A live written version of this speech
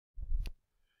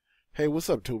Hey, what's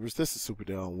up, tubers? This is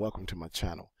SUPERDELL and welcome to my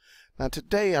channel. Now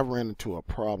today I ran into a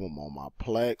problem on my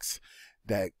Plex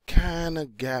that kind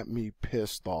of got me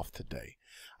pissed off today.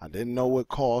 I didn't know what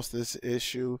caused this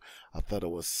issue. I thought it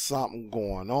was something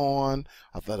going on.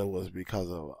 I thought it was because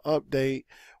of an update,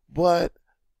 but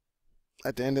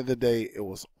at the end of the day it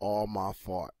was all my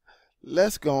fault.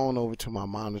 Let's go on over to my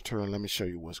monitor and let me show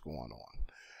you what's going on.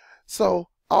 So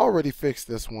I already fixed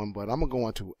this one, but I'm gonna go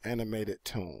into animated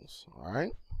tunes.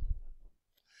 Alright,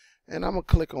 and I'm going to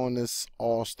click on this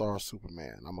All-Star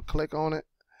Superman. I'm going to click on it,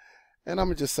 and I'm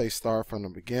going to just say start from the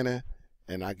beginning,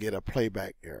 and I get a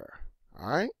playback error.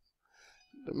 Alright?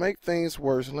 To make things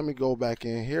worse, let me go back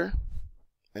in here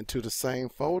into the same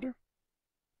folder.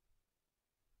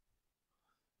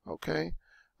 Okay?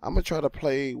 I'm going to try to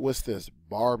play, what's this,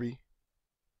 Barbie?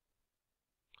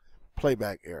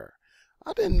 Playback error.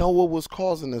 I didn't know what was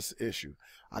causing this issue.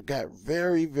 I got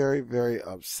very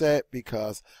upset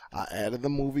because I added the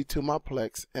movie to my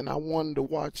Plex and I wanted to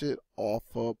watch it off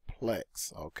of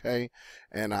Plex, okay?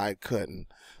 And I couldn't.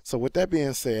 So with that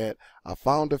being said, I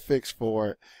found a fix for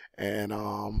it, and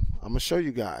I'm going to show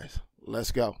you guys.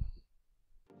 Let's go.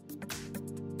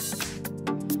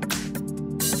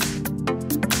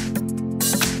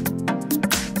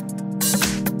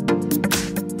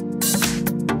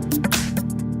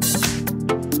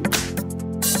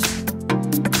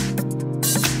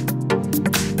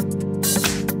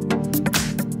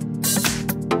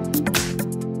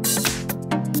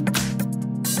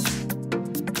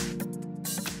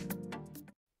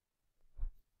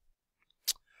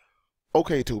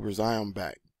 Okay, tubers, I am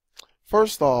back.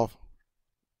 First off,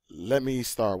 let me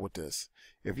start with this.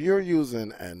 If you're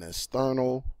using an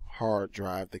external hard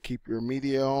drive to keep your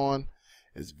media on,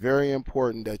 it's very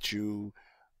important that you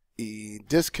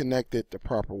disconnect it the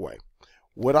proper way.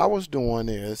 What I was doing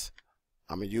is,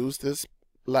 I'm going to use this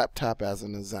laptop as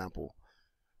an example.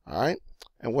 Alright?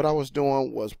 And what I was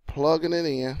doing was plugging it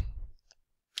in,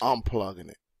 unplugging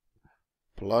it.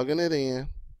 Plugging it in,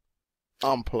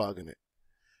 unplugging it.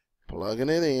 Plugging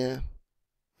it in,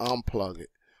 unplug it,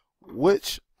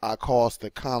 which I caused the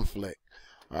conflict.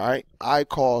 Alright, I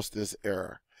caused this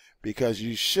error because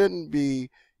you shouldn't be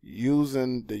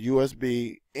using the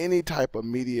USB, any type of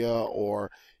media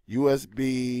or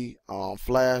USB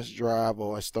flash drive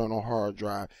or external hard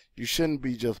drive. You shouldn't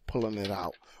be just pulling it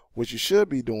out. What you should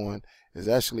be doing is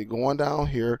actually going down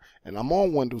here, and I'm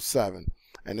on Windows 7,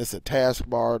 and it's a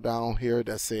taskbar down here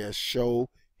that says show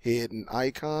hidden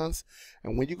icons,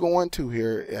 and when you go into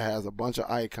here it has a bunch of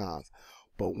icons,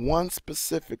 but one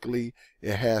specifically,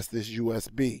 it has this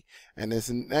USB, and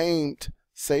it's named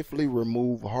safely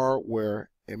remove hardware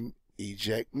and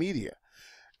eject media.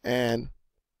 And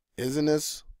isn't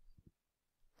this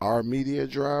our media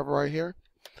drive right here?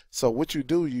 So what you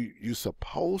do, you're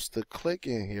supposed to click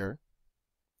in here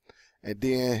and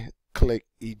then click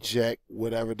eject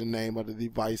whatever the name of the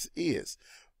device is.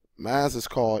 Mine is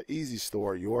called Easy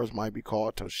Store. Yours might be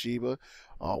called Toshiba,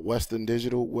 Western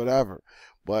Digital, whatever.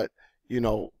 But you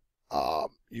know,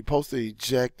 you're supposed to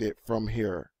eject it from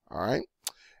here. All right,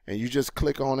 and you just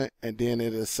click on it, and then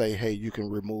it'll say, "Hey, you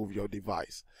can remove your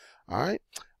device." All right.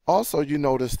 Also, you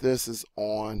notice this is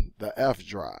on the F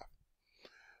drive.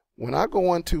 When I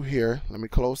go into here, let me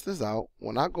close this out.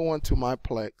 When I go into my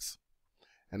Plex,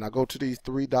 and I go to these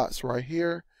three dots right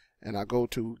here, and I go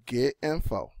to Get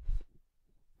Info.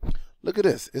 Look at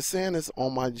this. It's saying it's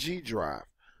on my G drive.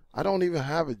 I don't even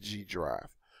have a G drive.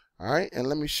 Alright, and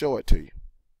let me show it to you.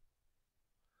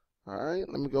 Alright,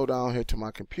 let me go down here to my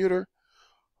computer.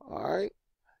 Alright,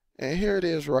 and here it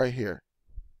is right here.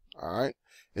 Alright,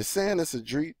 it's saying it's a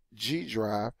G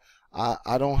drive.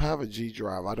 I don't have a G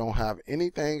drive. I don't have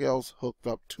anything else hooked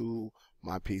up to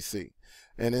my PC.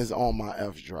 And it's on my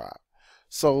F drive.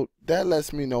 So that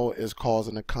lets me know it's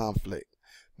causing a conflict.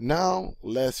 Now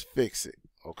let's fix it.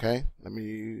 Okay, let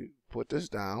me put this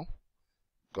down.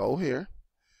 Go here.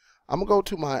 I'm gonna go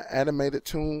to my animated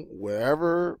tune,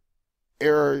 wherever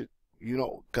error, you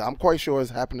know, cause I'm quite sure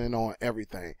it's happening on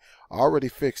everything. I already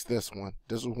fixed this one.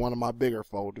 This is one of my bigger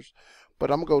folders. But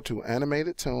I'm gonna go to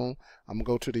animated tune. I'm gonna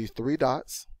go to these three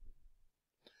dots,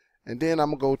 and then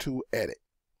I'm gonna go to edit.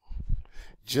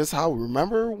 Just how,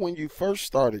 remember when you first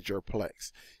started your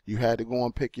Plex, you had to go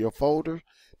and pick your folder.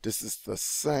 This is the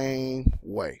same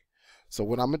way. So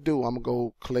what I'm going to do, I'm going to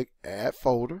go click add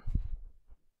folder,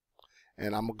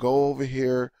 and I'm going to go over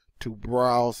here to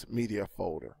browse media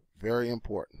folder. Very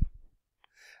important.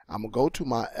 I'm going to go to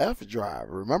my F drive.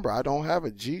 Remember, I don't have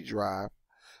a G drive.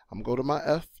 I'm going to go to my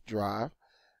F drive,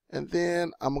 and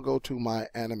then I'm going to go to my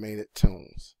animated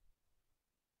tunes.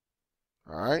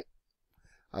 All right.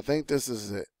 I think this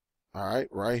is it. All right,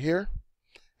 right here.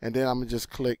 and then I'm gonna just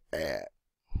click add.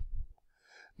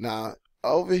 Now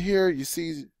over here you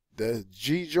see the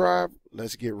G drive.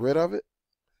 Let's get rid of it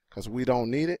because we don't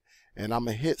need it, and I'm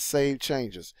gonna hit save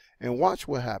changes and watch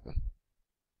what happens.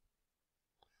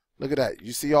 Look at that.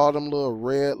 You see all them little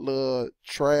red little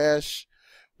trash?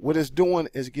 What it's doing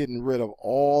is getting rid of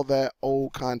all that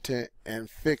old content and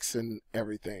fixing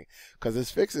everything, because it's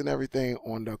fixing everything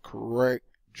on the correct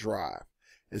drive.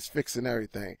 It's fixing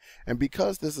everything. And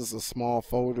because this is a small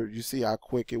folder, you see how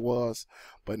quick it was.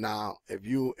 But now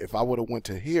if I would have went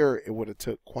to here, it would have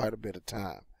took quite a bit of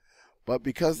time. But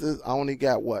because I only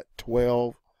got what,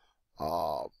 12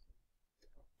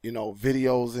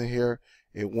 videos in here,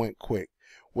 it went quick.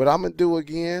 What I'm gonna do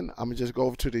again, I'm gonna just go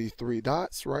over to the three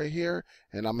dots right here,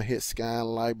 and I'm gonna hit scan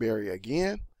library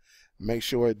again, make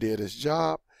sure it did its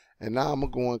job, and now I'm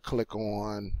gonna go and click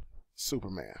on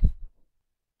Superman.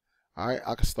 All right,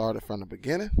 I can start it from the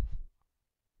beginning.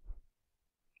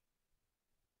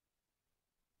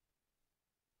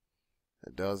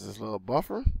 It does this little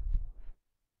buffer.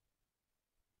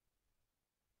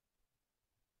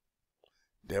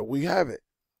 There we have it.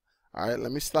 All right,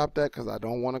 let me stop that because I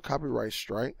don't want a copyright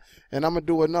strike. And I'm going to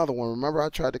do another one. Remember I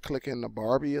tried to click in the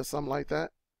Barbie or something like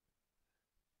that?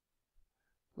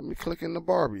 Let me click in the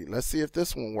Barbie. Let's see if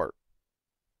this one works.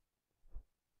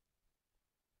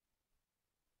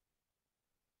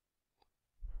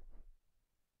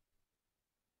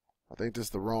 I think this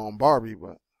is the wrong Barbie,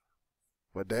 but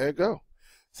there you go.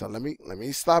 So let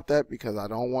me stop that because I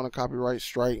don't want a copyright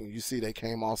strike. And you see they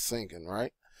came off syncing,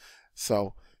 right?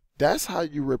 So that's how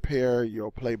you repair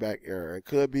your playback error. It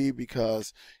could be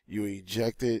because you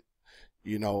ejected,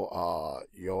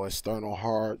 your external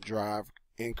hard drive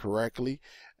incorrectly,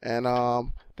 and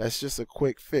that's just a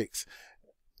quick fix.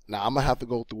 Now I'm gonna have to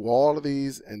go through all of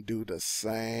these and do the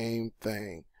same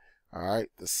thing. All right,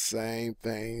 the same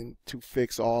thing to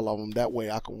fix all of them. That way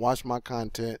I can watch my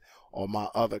content on my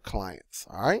other clients.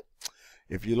 All right.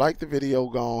 If you like the video,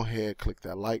 go ahead, click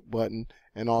that like button,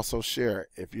 and also share it.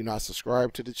 If you're not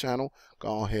subscribed to the channel,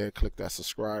 go ahead, click that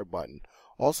subscribe button.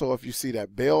 Also, if you see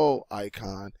that bell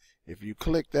icon, if you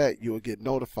click that, you'll get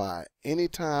notified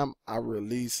anytime I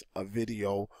release a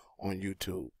video on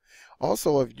YouTube.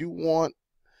 Also, if you want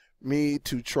me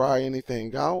to try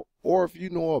anything out, or if you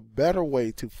know a better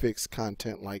way to fix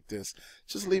content like this,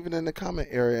 just leave it in the comment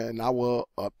area and I will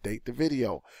update the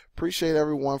video. Appreciate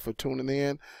everyone for tuning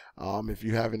in. If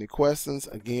you have any questions,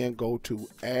 again, go to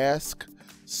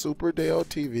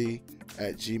asksuperdelltv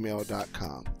at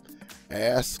gmail.com.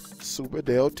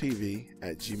 asksuperdelltv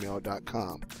at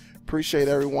gmail.com. Appreciate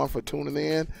everyone for tuning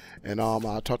in, and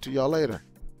I'll talk to y'all later.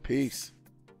 Peace.